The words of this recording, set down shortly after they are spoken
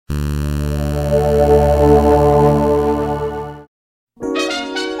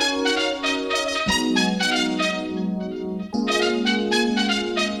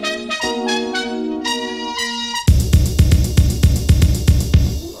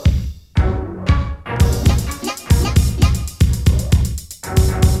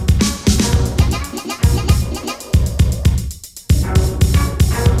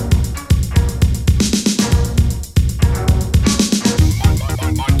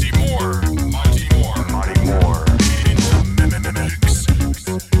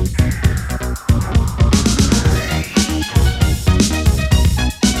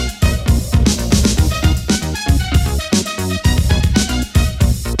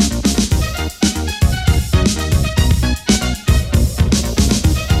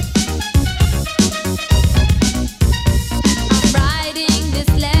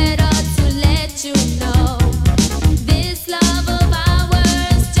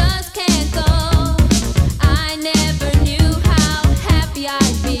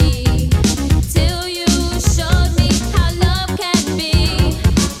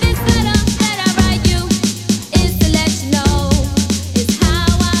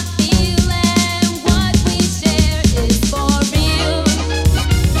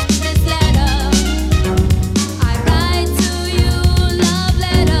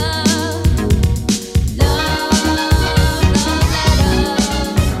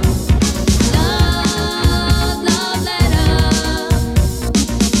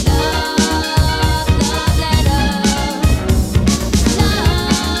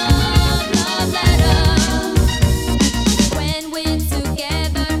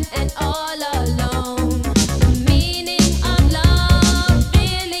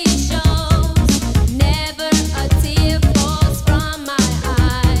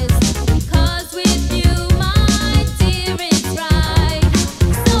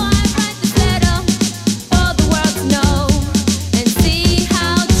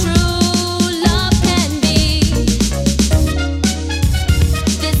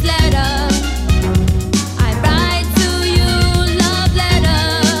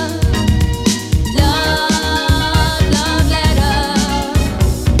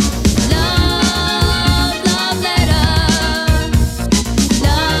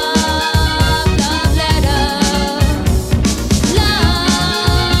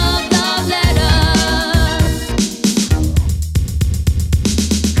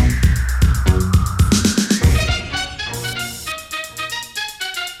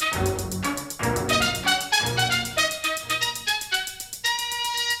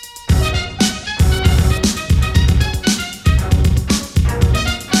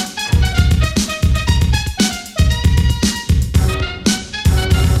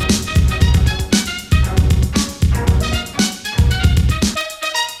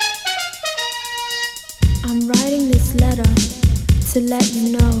to let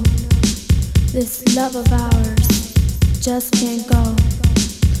you know this love of ours just can't go.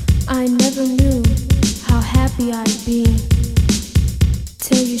 I never knew how happy I'd be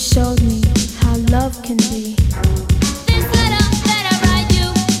till you showed me how love can be. This letter that I write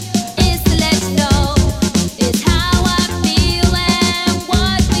you is to let you know it's how I feel and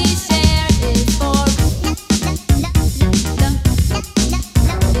what we share is for.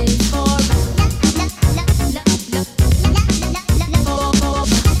 Is for.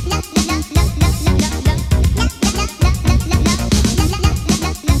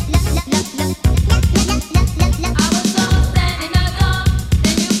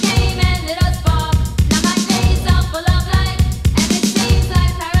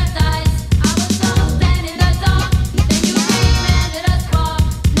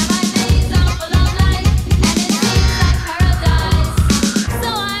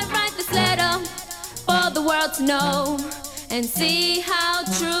 To know and see how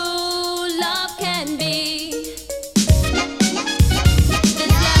true love can be.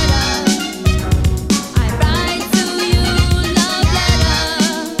 This letter I write to you, love letter,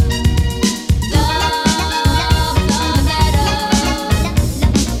 love letter,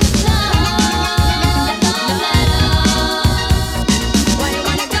 love letter. Where you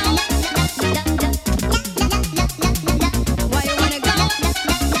wanna go? Where you wanna go?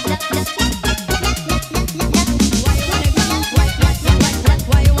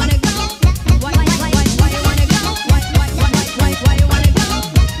 Why you wanna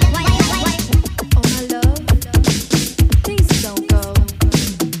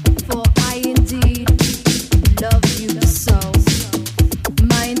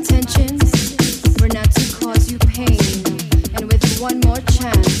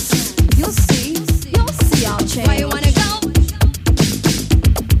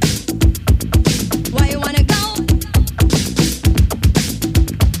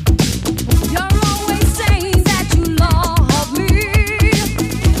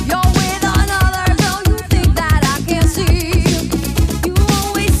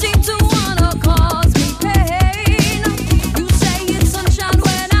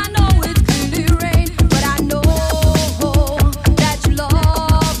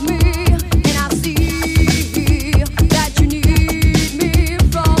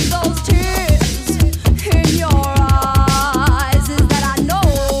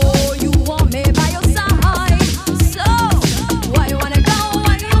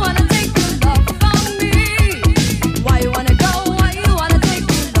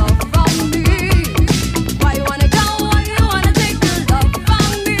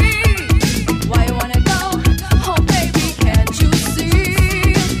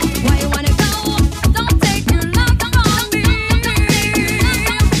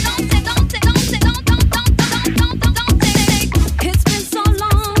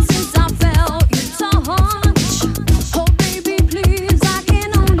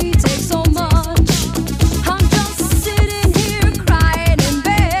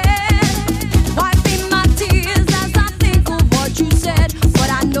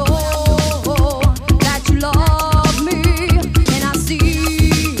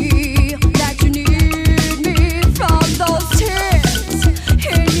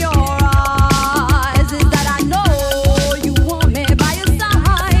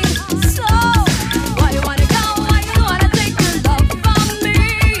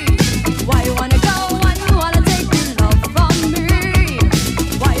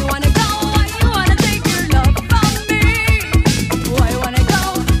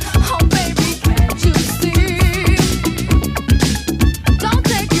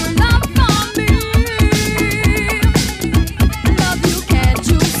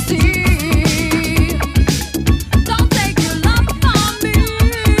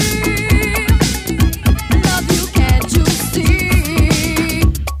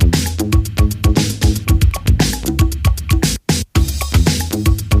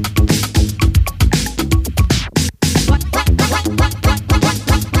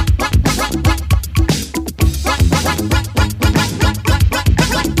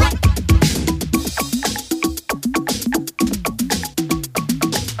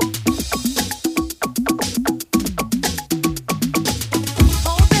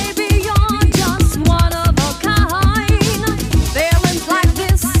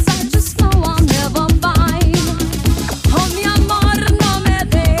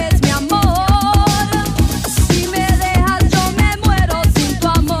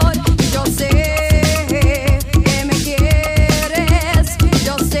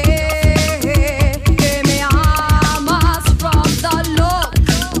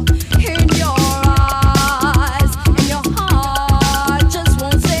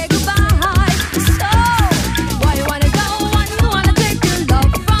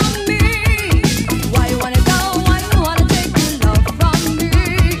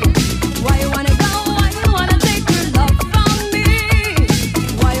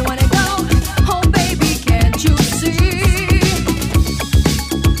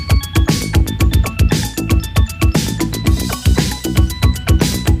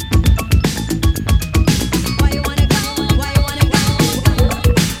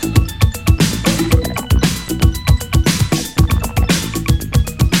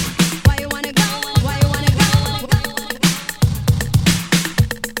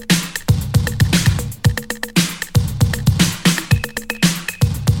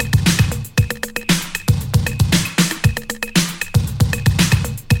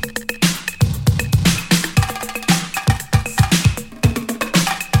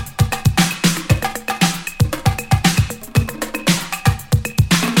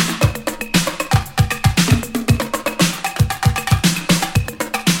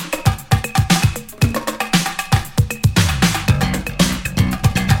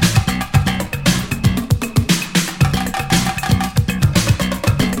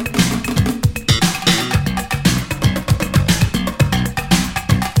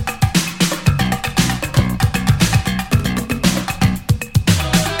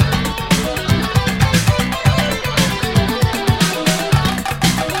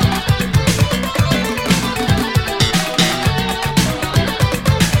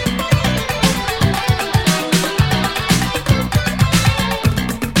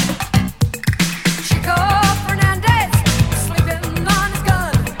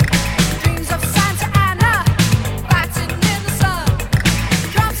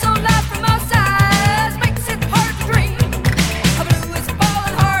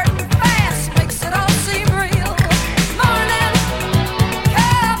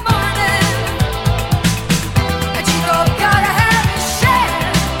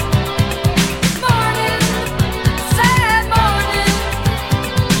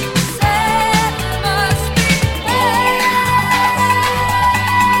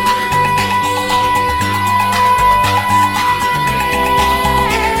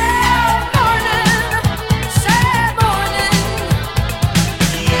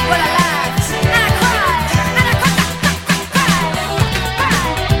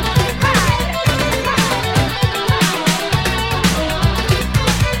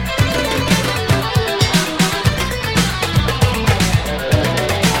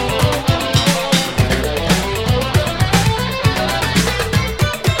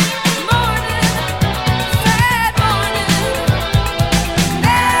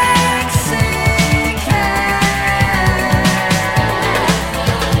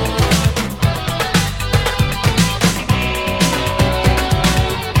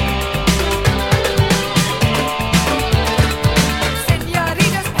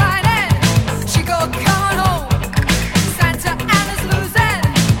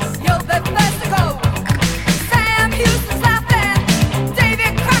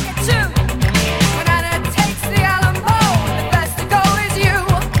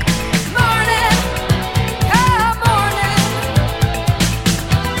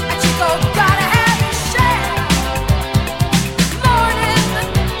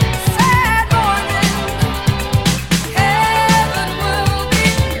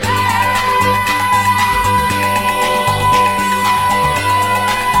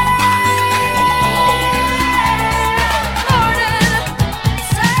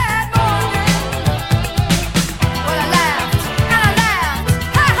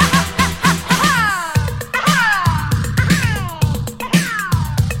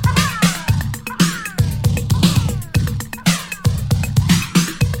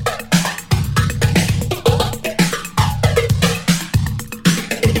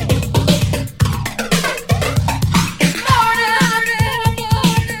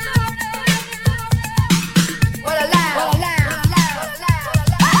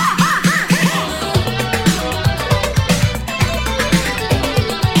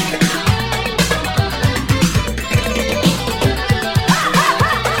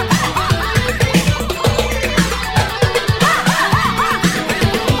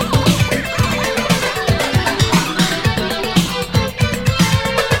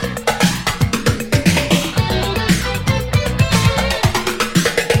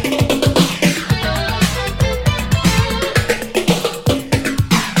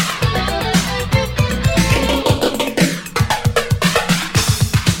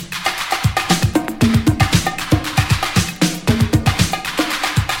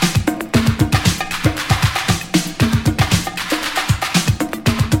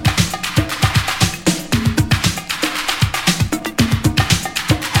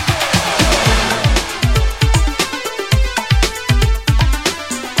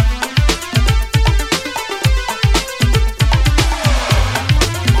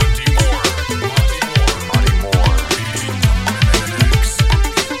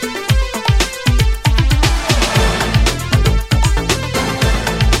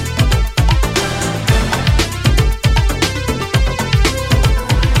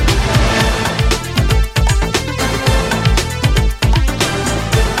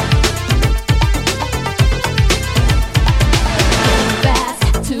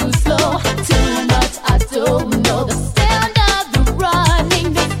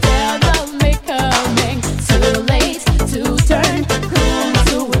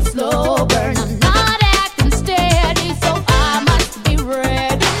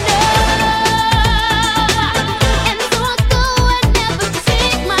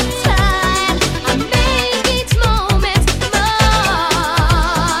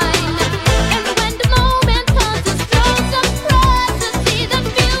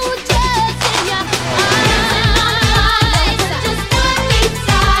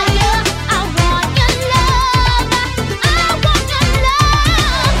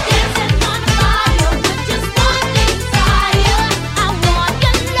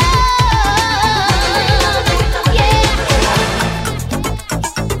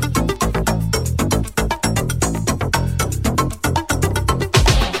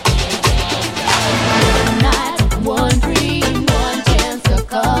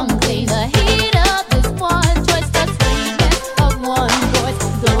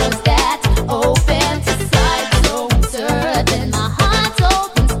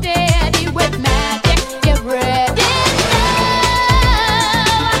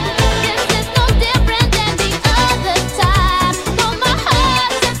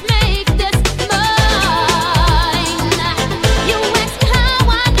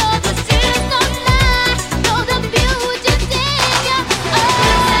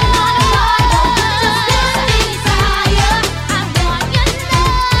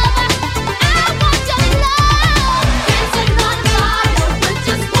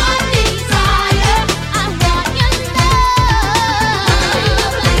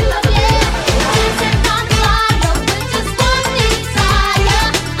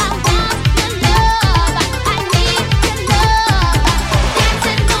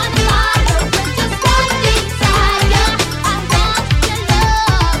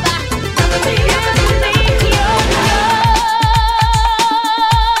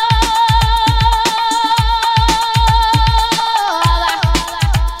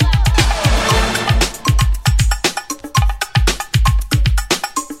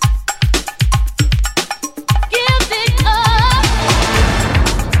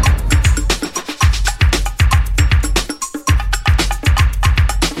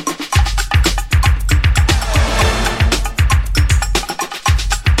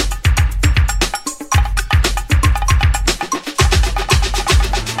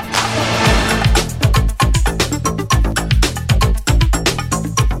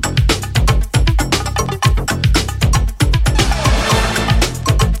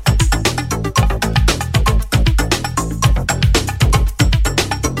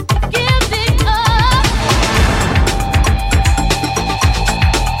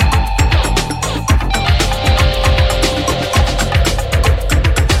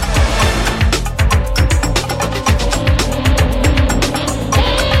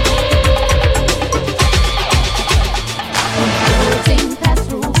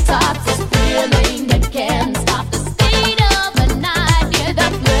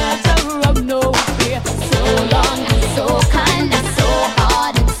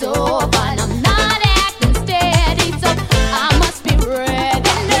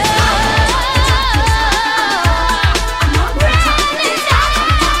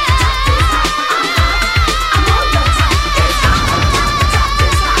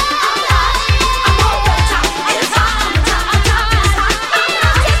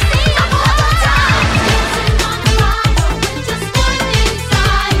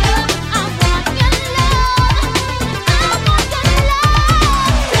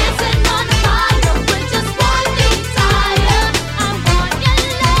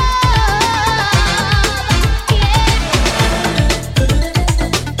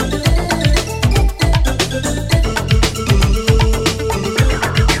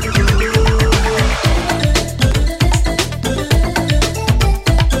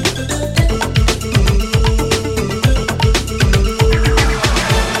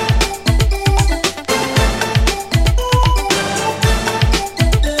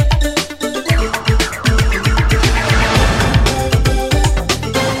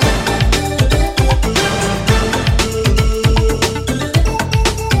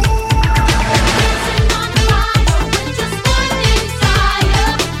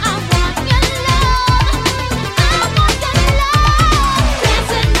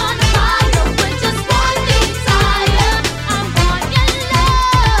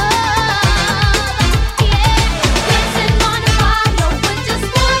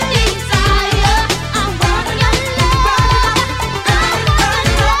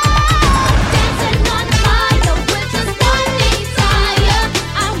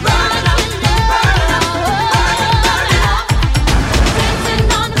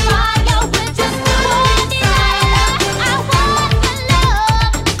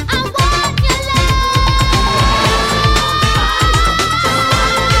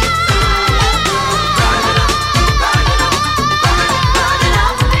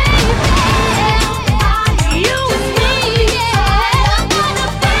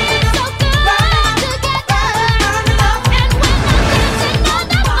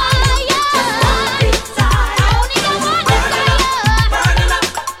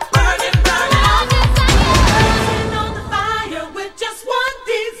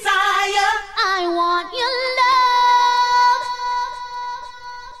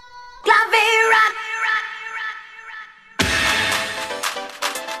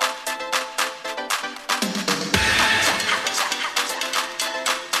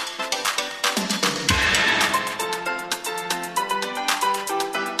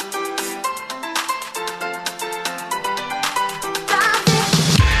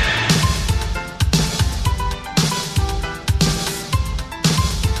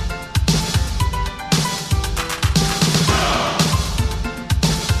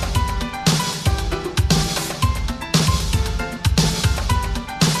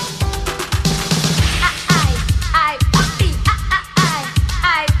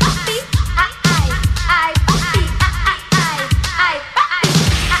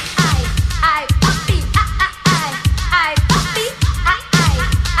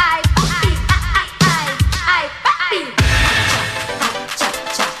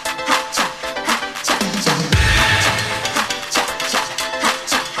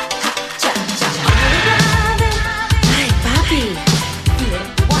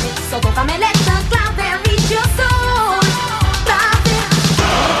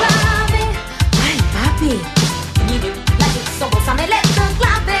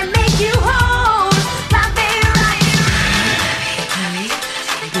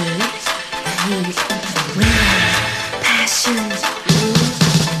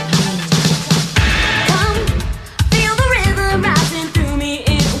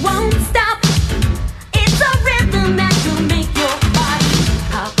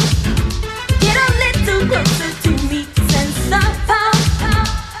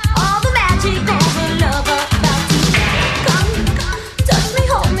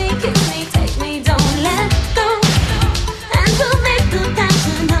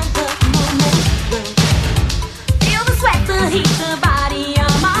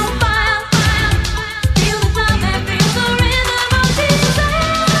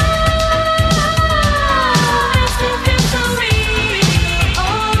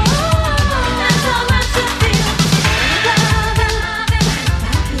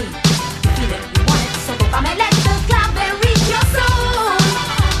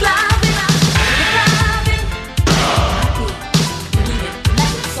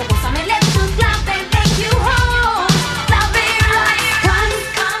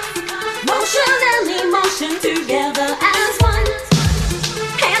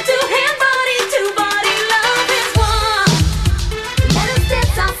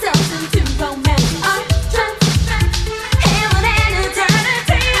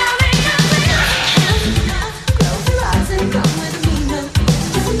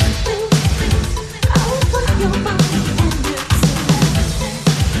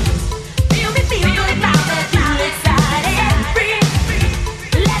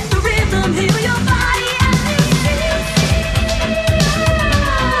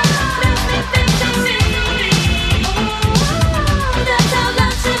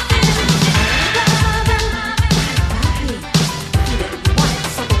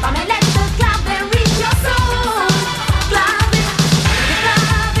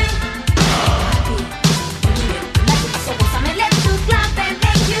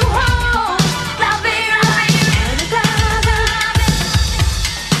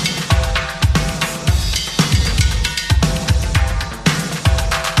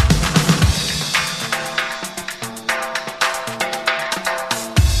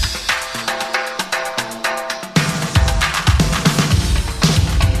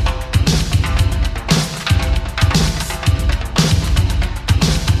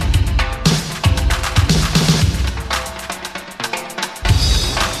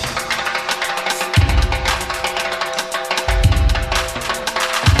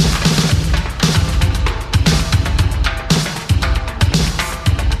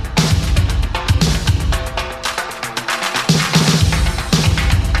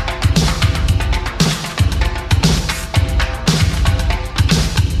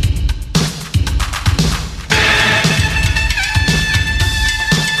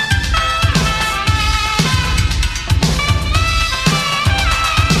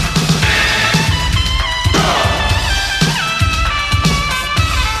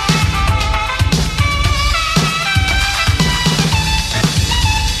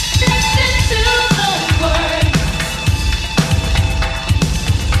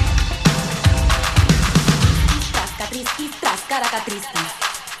ascaracatrisquis.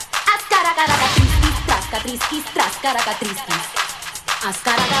 Ascaracatrisquis, trascatrisquis, trascaracatrisquis.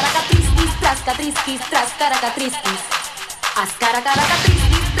 Ascaracatrisquis, trascatrisquis, trascaracatrisquis.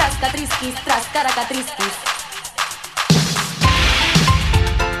 Ascaracatrisquis, trascatrisquis, trascaracatrisquis.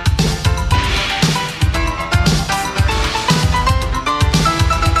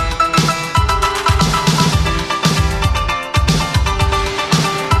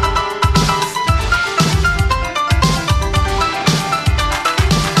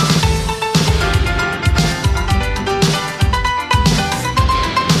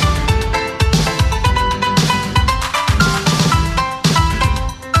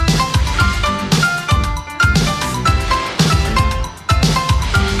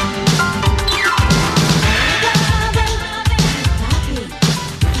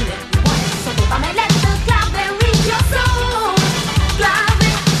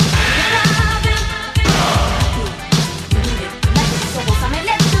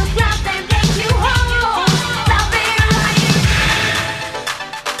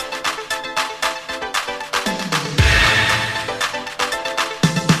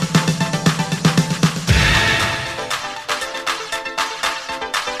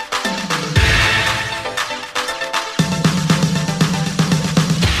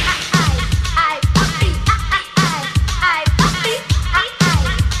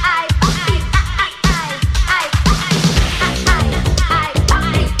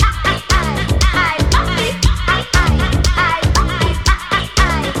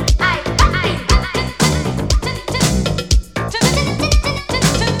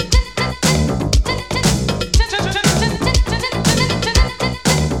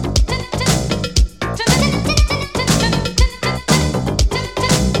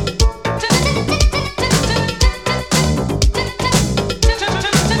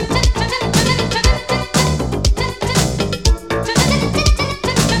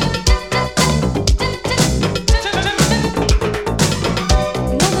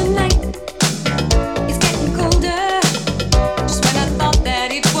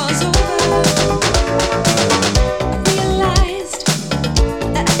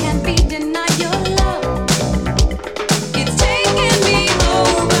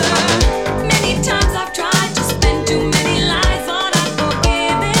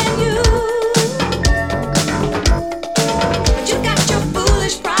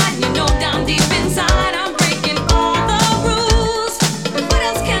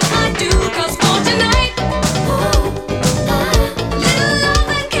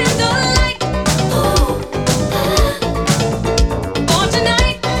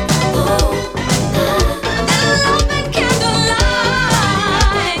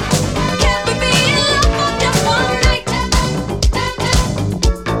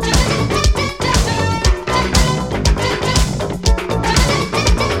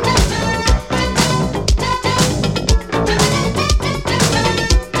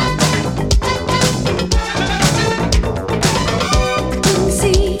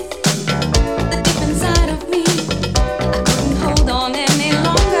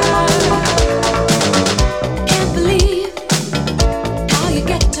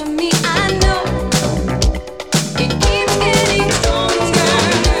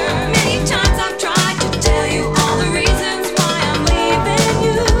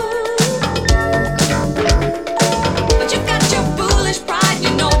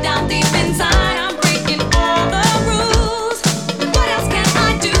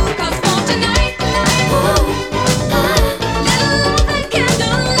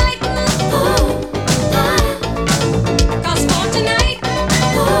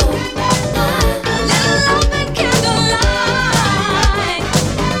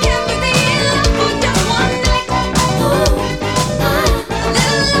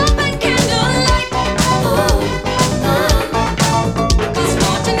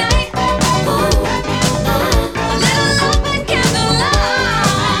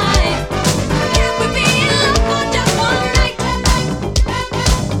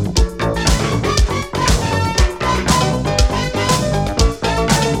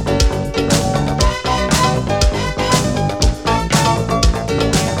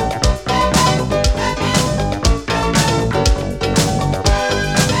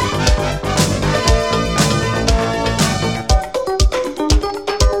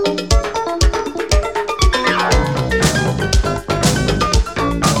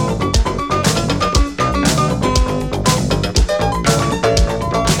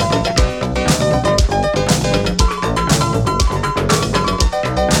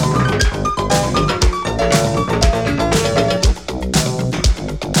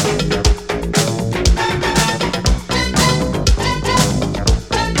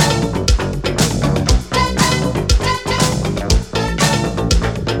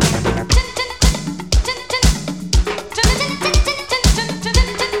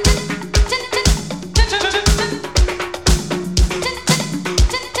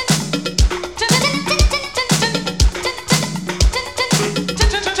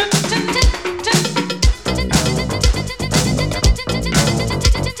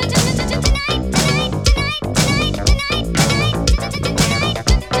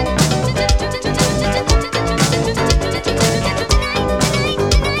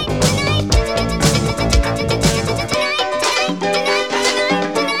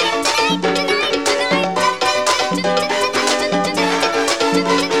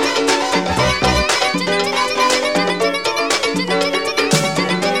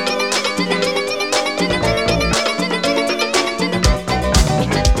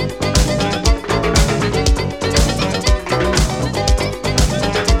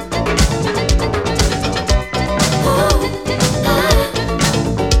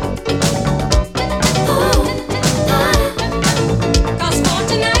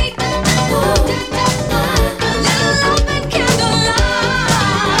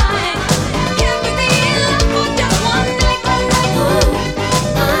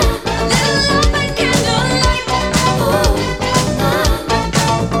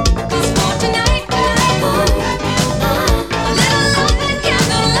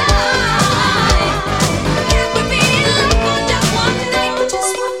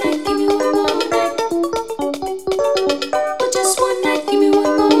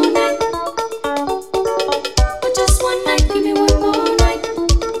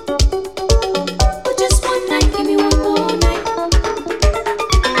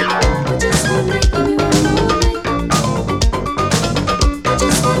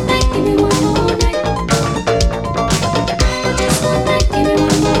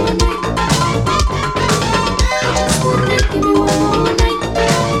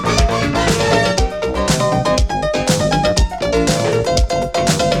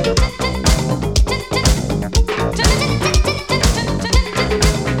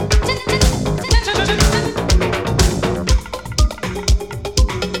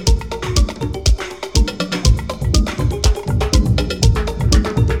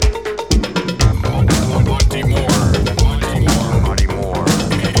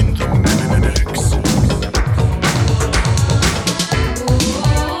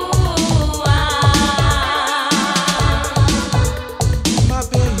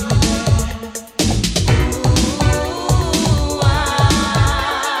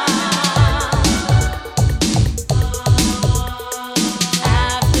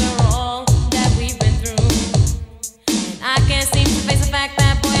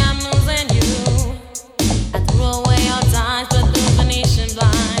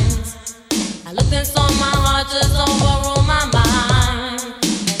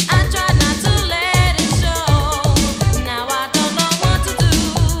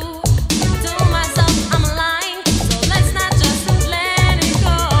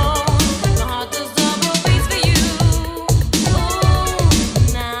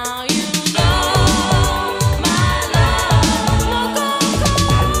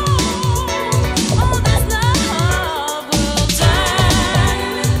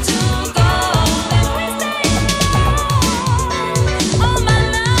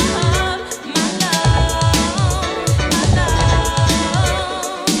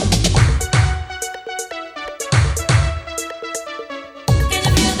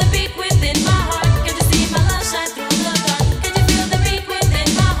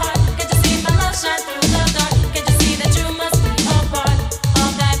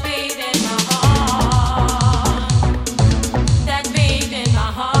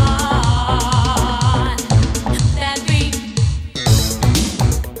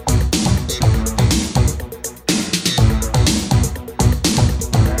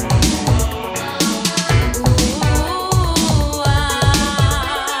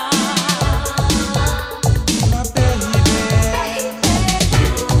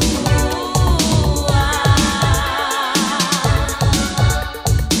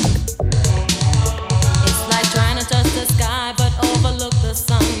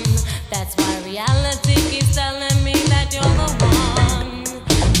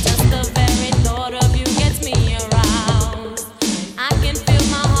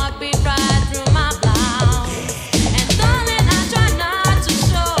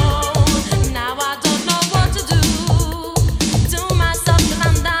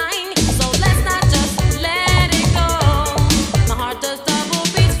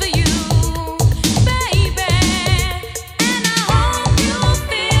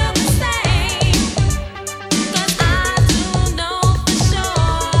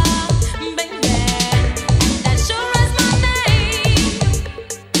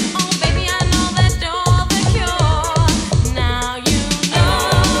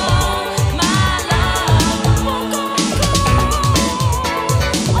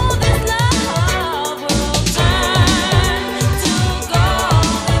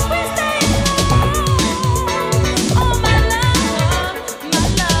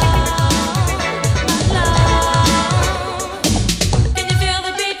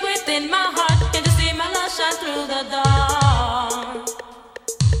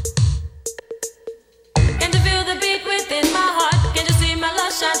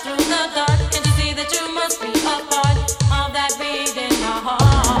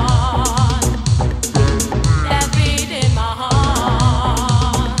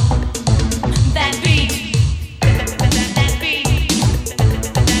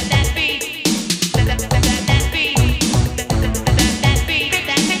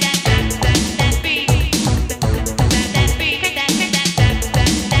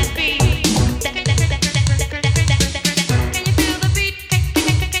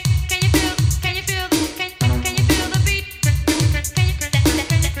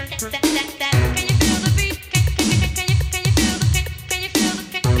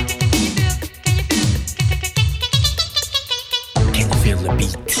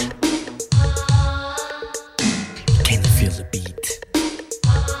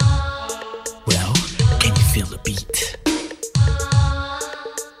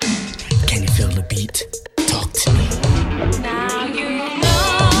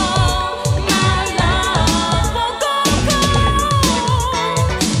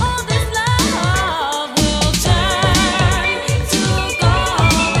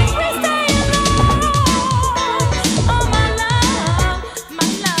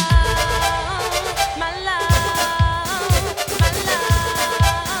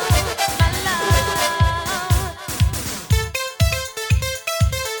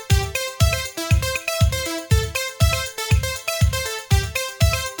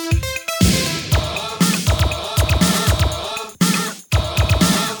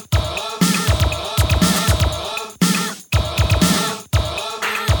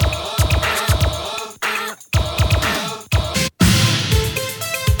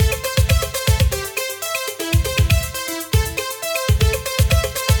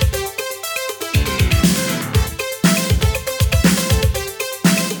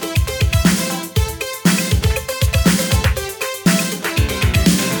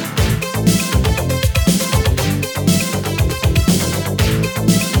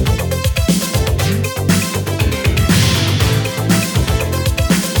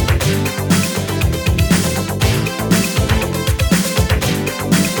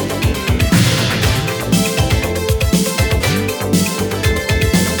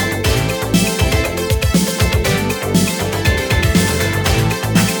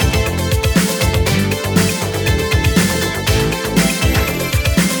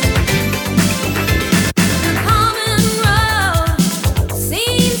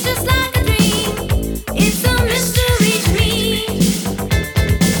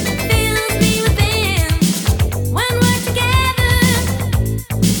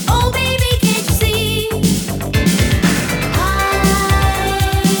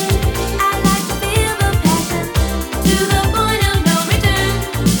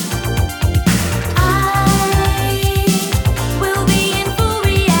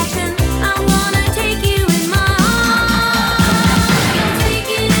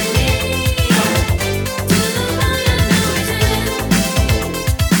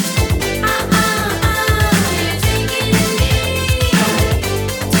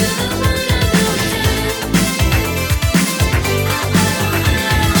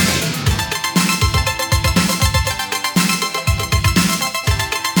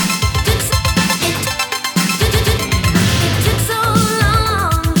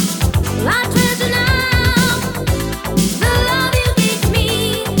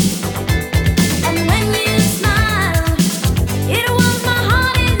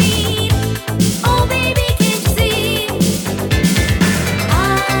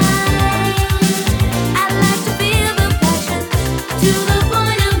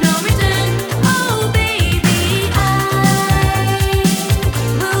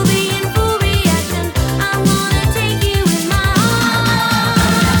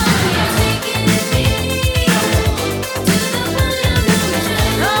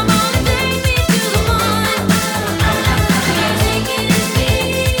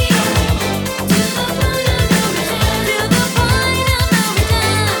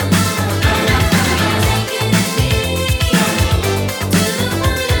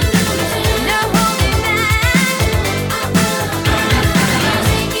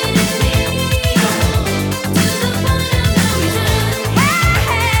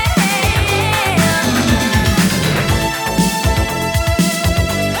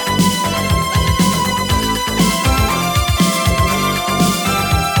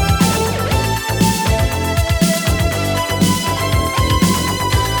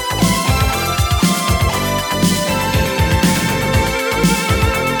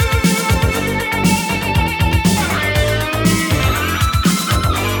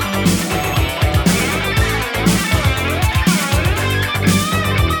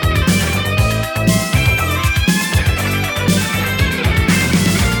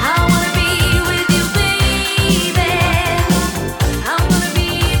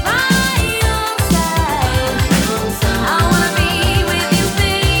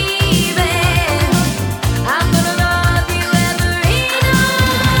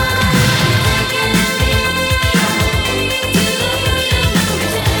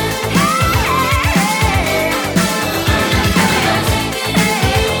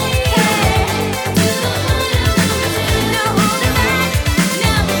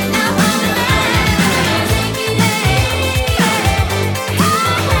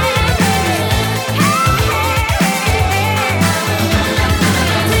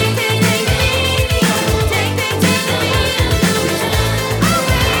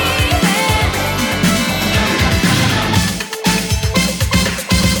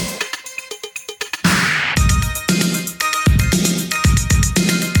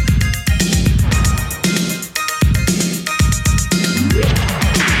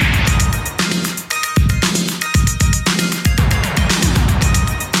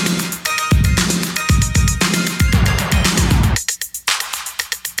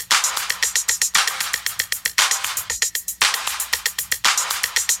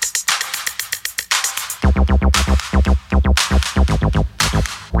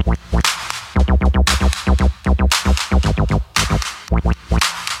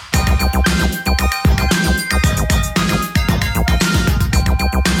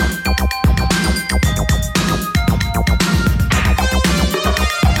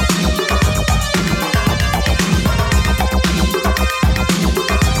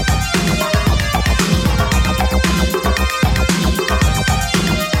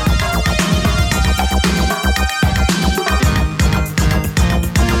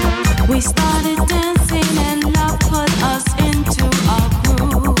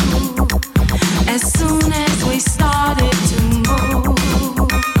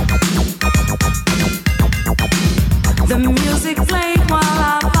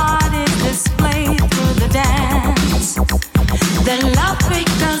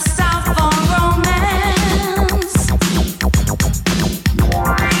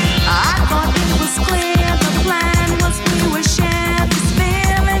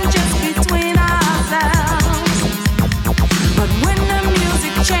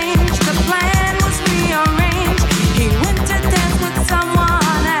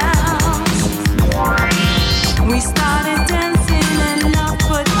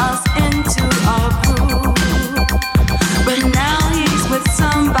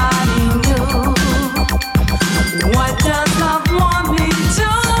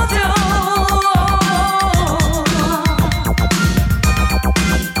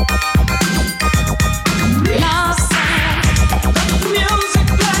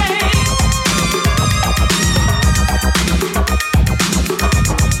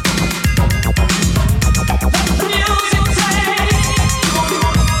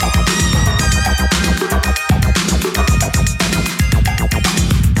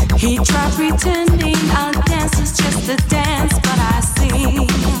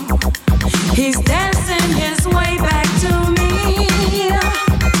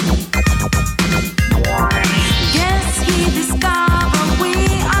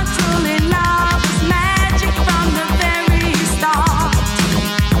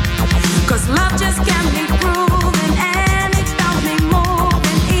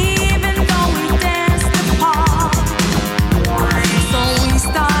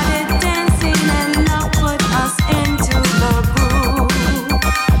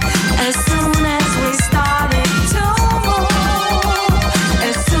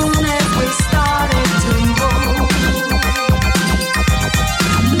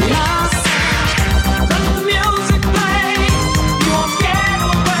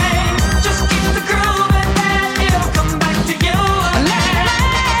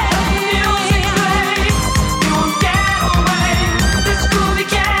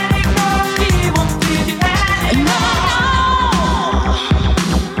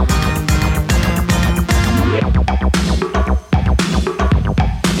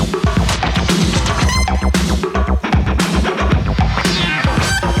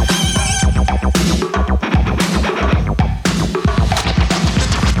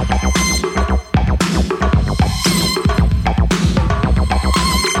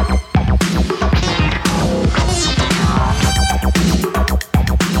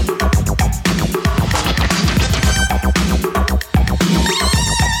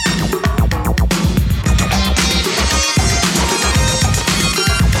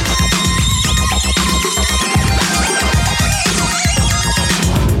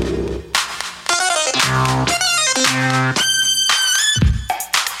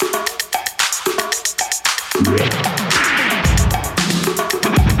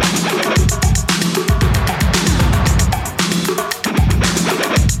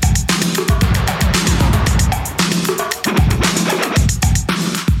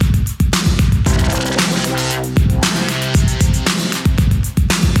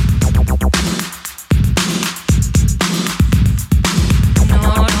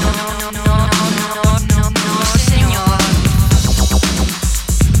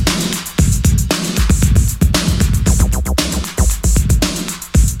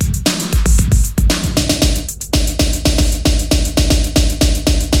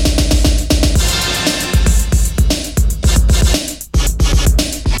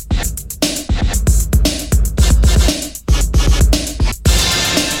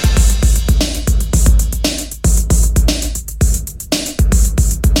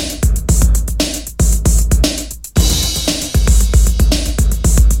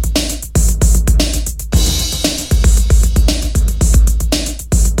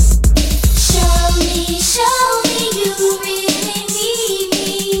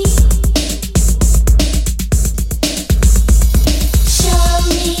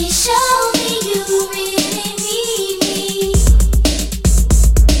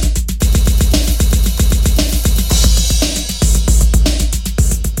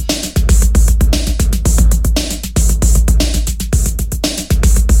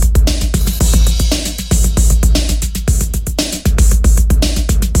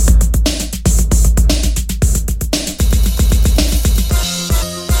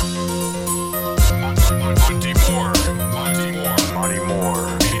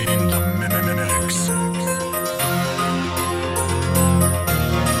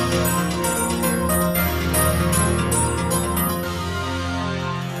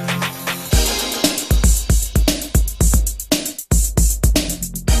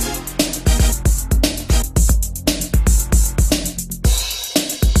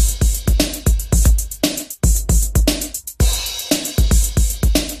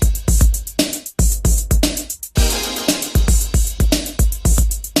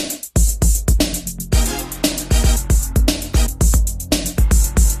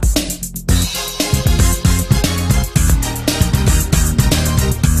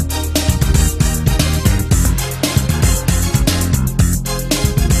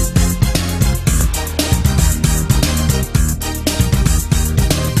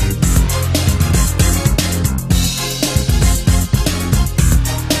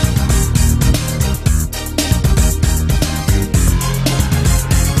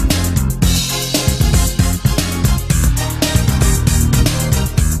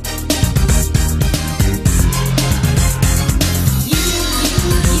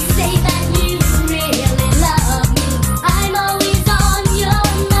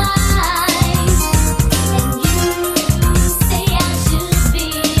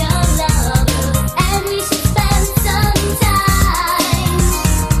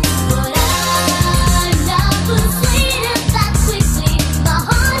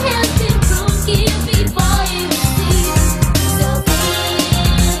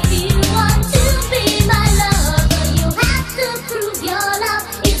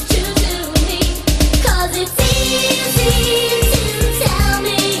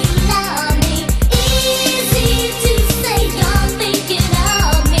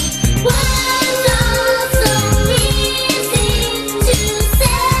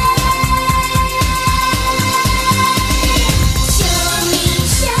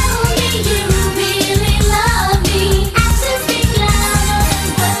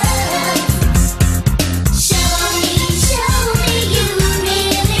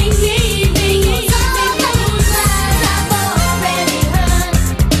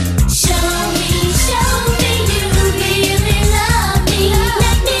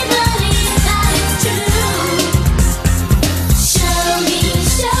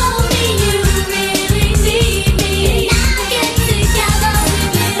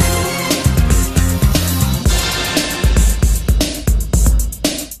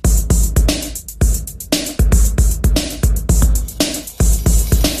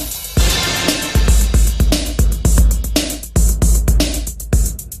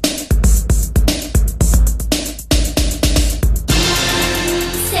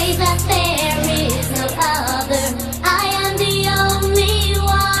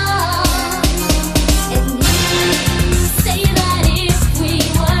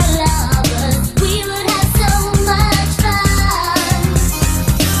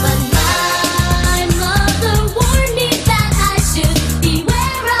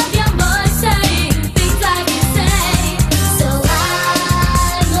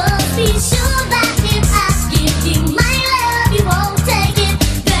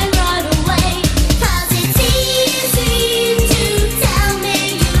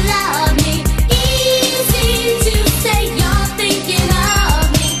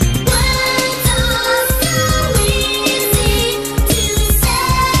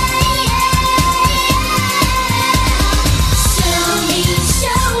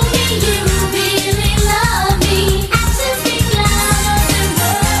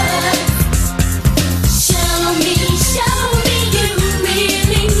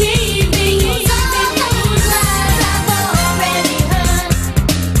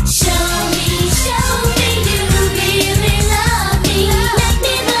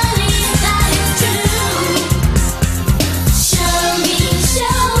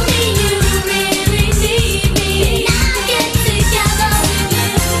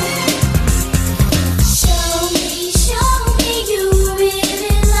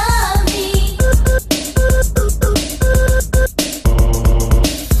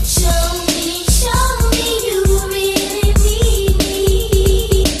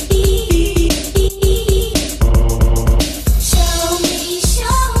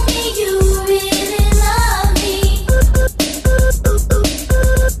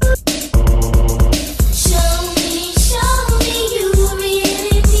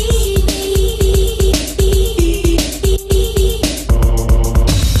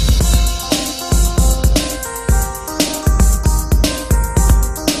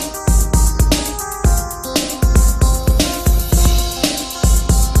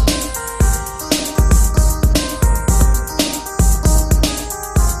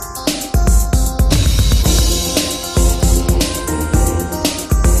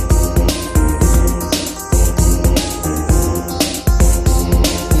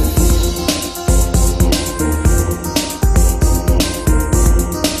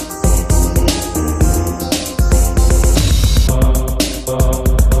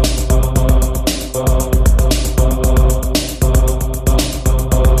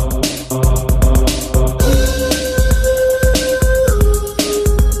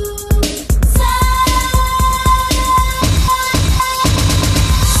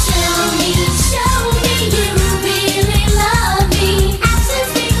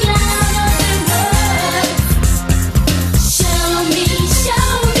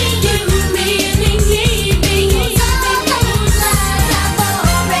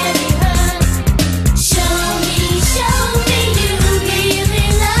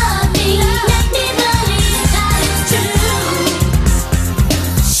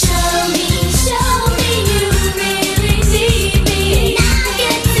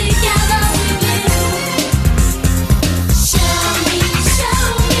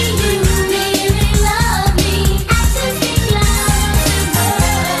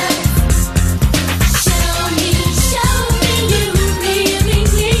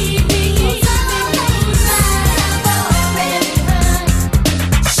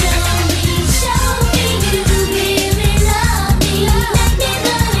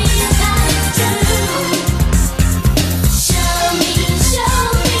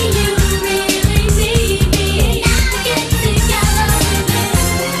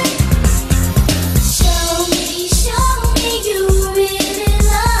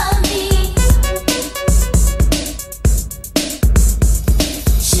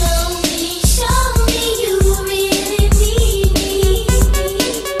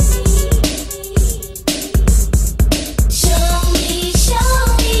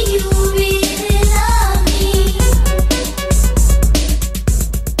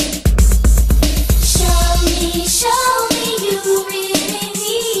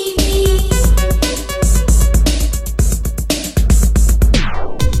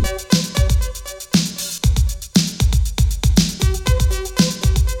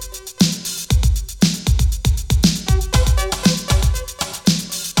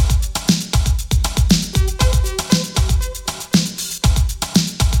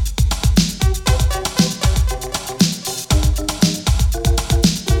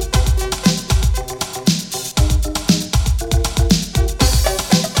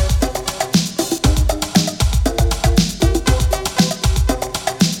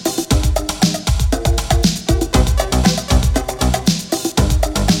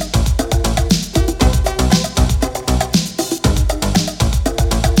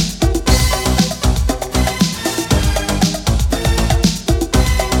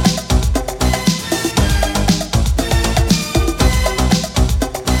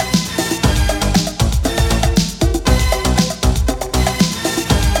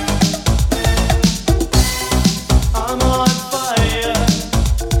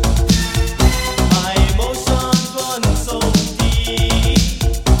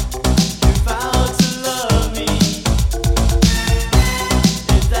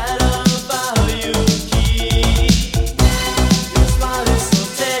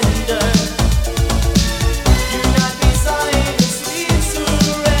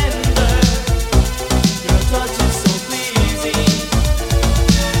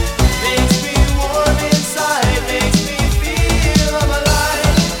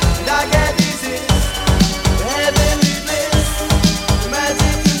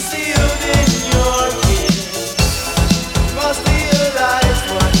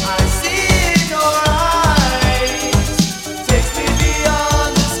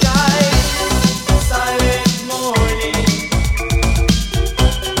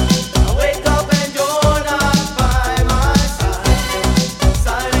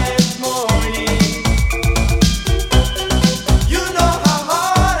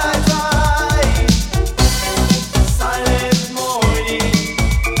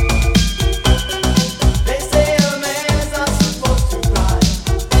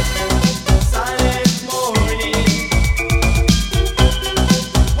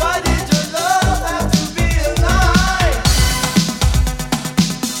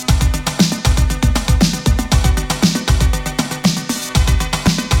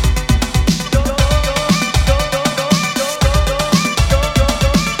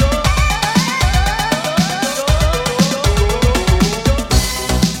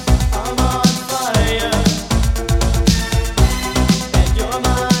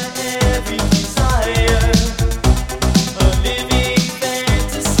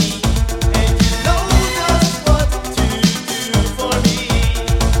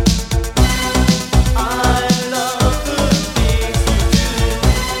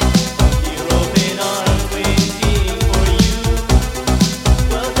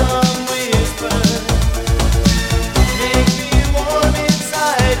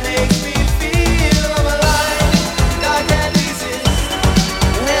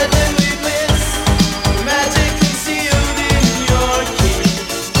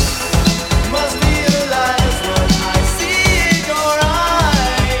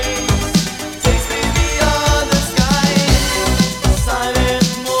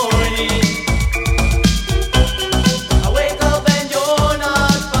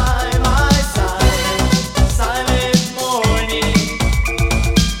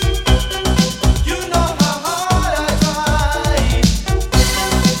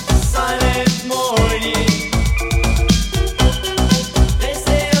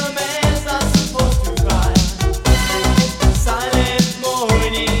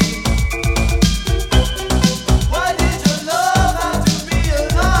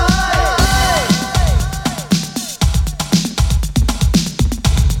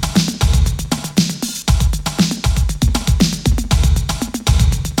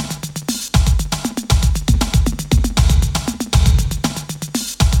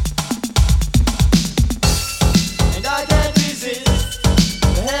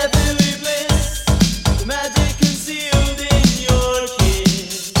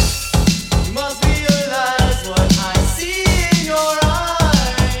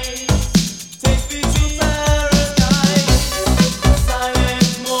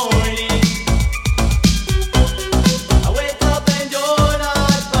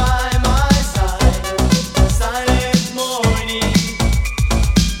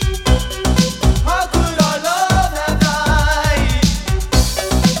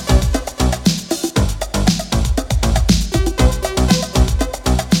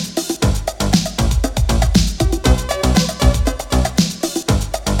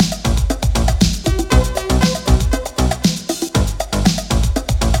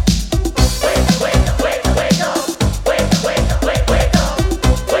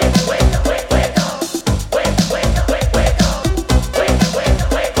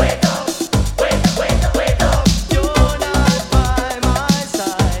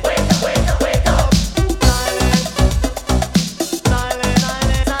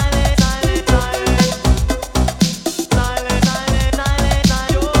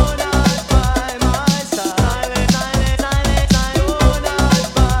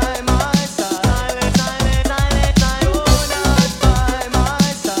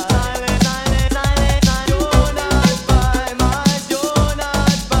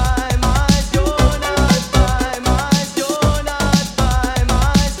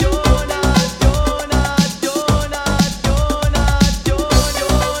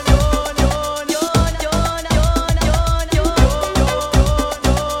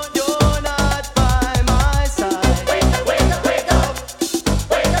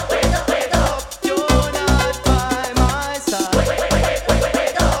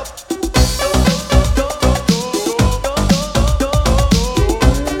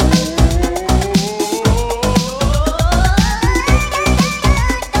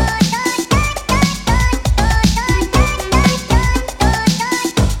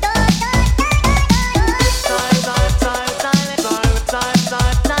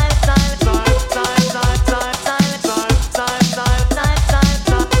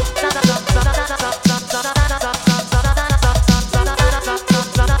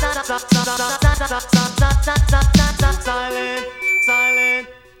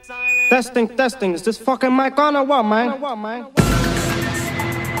 Testing, testing. Is this fucking mic on or what, man? Oh,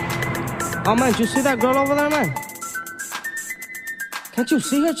 man, you see that girl over there, man? Can't you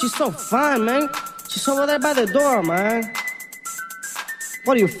see her? She's so fine, man. She's over there by the door, man.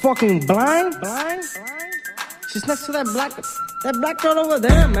 What are you, fucking blind? She's next to that black girl over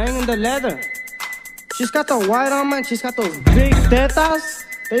there, man, in the leather. She's got the white on, man. She's got those big tetas.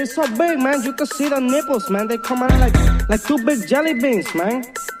 They're so big, man. You can see the nipples, man. They come out like two big jelly beans, man.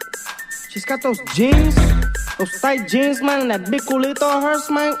 She's got those jeans, those tight jeans, man, and that big culito of hers,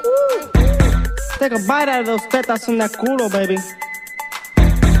 man. Ooh. Take a bite out of those tetas in that culo, baby.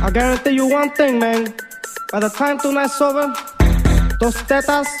 I guarantee you one thing, man. By the time tonight's over, those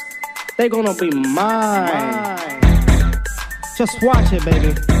tetas, they gonna be mine. Just watch it,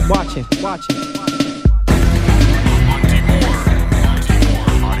 baby. Watch it.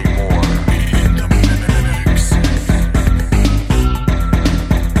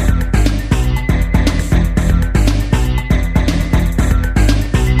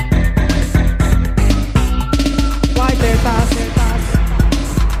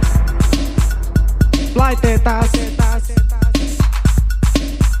 Fly tetas,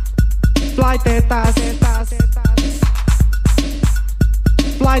 fly tetas,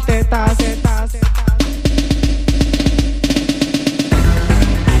 fly tetas.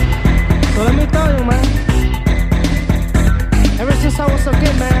 So let me tell you, man. Ever since I was a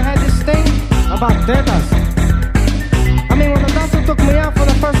kid, man, I had this thing about tetas. I mean, when the doctor took me out for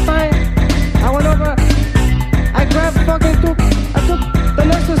the first time, I went over, I took the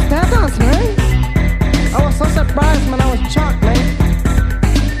nurse's tetas, man. I was so surprised, man. I was shocked, man.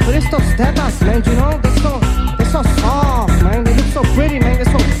 But it's those tetas, man. You know, they're so soft, man. They look so pretty, man. They're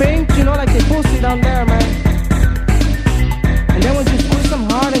so pink, you know, like the pussy down there, man. And then when you squeeze them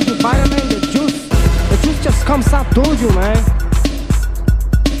hard and you bite them, man, the juice just comes out through you, man.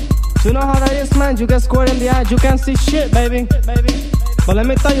 You know how that is, man. You get squared in the eye, you can't see shit, baby. But let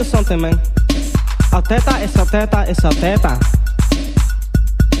me tell you something, man. A teta is a teta is a teta.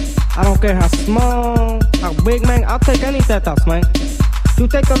 I don't care how small, how big, man. I'll take any tetas, man. You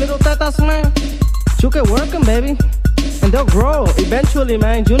take the little tetas, man. You can work them, baby. And they'll grow eventually,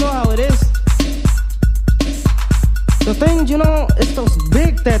 man. You know how it is. The thing, you know, is those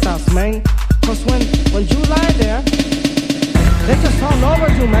big tetas, man. Cause when you lie there, they're just all over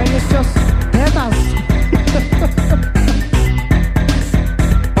you, man. It's just tetas.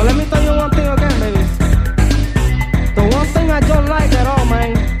 But let me tell you one thing again, baby. The one thing I don't like at all,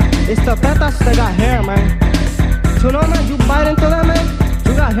 man, it's the tetas that got hair, man. You know, man, you bite into them, man.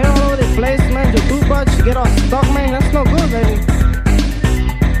 You got hair all over the place, man. Your toothbrush, you get all stuck, man. That's no good, baby.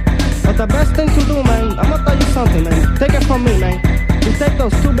 But the best thing to do, man, I'm gonna tell you something, man. Take it from me, man. You take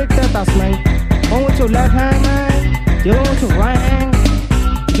those two big tetas, man. One with your left hand, man. The other with your right hand.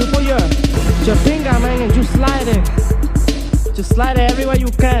 You put your finger, man, and you slide it. Just slide it everywhere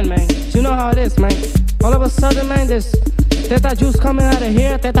you can, man. You know how it is, man. All of a sudden, man, there's teta juice coming out of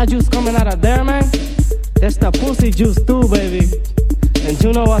here, teta juice coming out of there, man. There's the pussy juice too, baby. And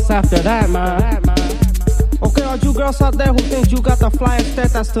you know what's after that, man. Okay, all you girls out there who think you got the flyest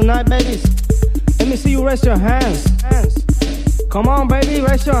tetas tonight, babies, let me see you raise your hands. Come on, baby,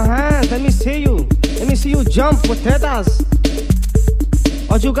 raise your hands. Let me see you. Let me see you jump with tetas.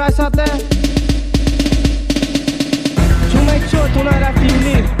 All you guys out there, you make sure tonight after you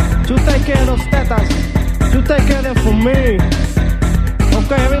leave, you take care of those tetas. You take care of them for me.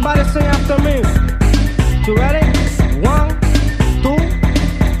 Okay, everybody sing after me. You ready? 1, 2,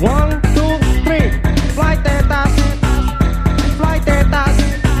 1, 2, 3. Fly tetas, fly tetas,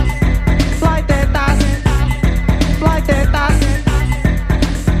 fly tetas, fly tetas.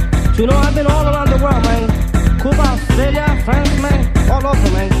 You know I've been all around the world, man. Cuba, Australia, France, man, all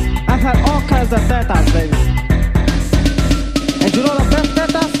over, man. I've had all kinds of tetas, baby. And you know the best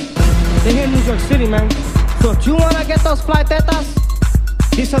tetas? They're here in New York City, man. So if you wanna get those fly tetas,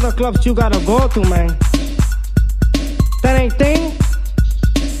 these are the clubs you gotta go to, man. 1018,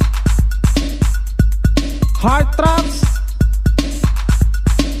 Heart Throbs,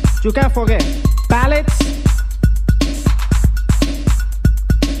 you can't forget Pallets,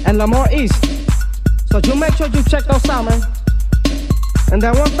 and Mour East. So you make sure you check those out, man. And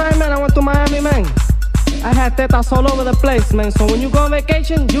then one time, man, I went to Miami, man. I had tetas all over the place, man. So when you go on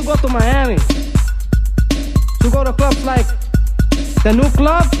vacation, you go to Miami. You go to clubs like the New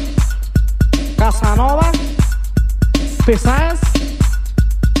Club, Casanova, Pisces,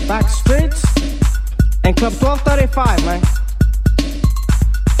 Backstreets, and Club 1235, man.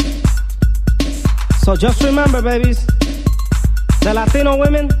 So just remember, babies, the Latino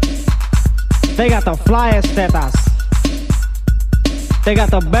women, they got the flyest tetas. They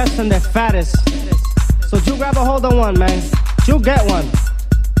got the best and the fattest. So you grab a hold of one, man. You get one.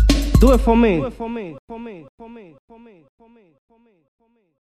 Do it for me. Do it for me. For me. For me. For me. For me. For me.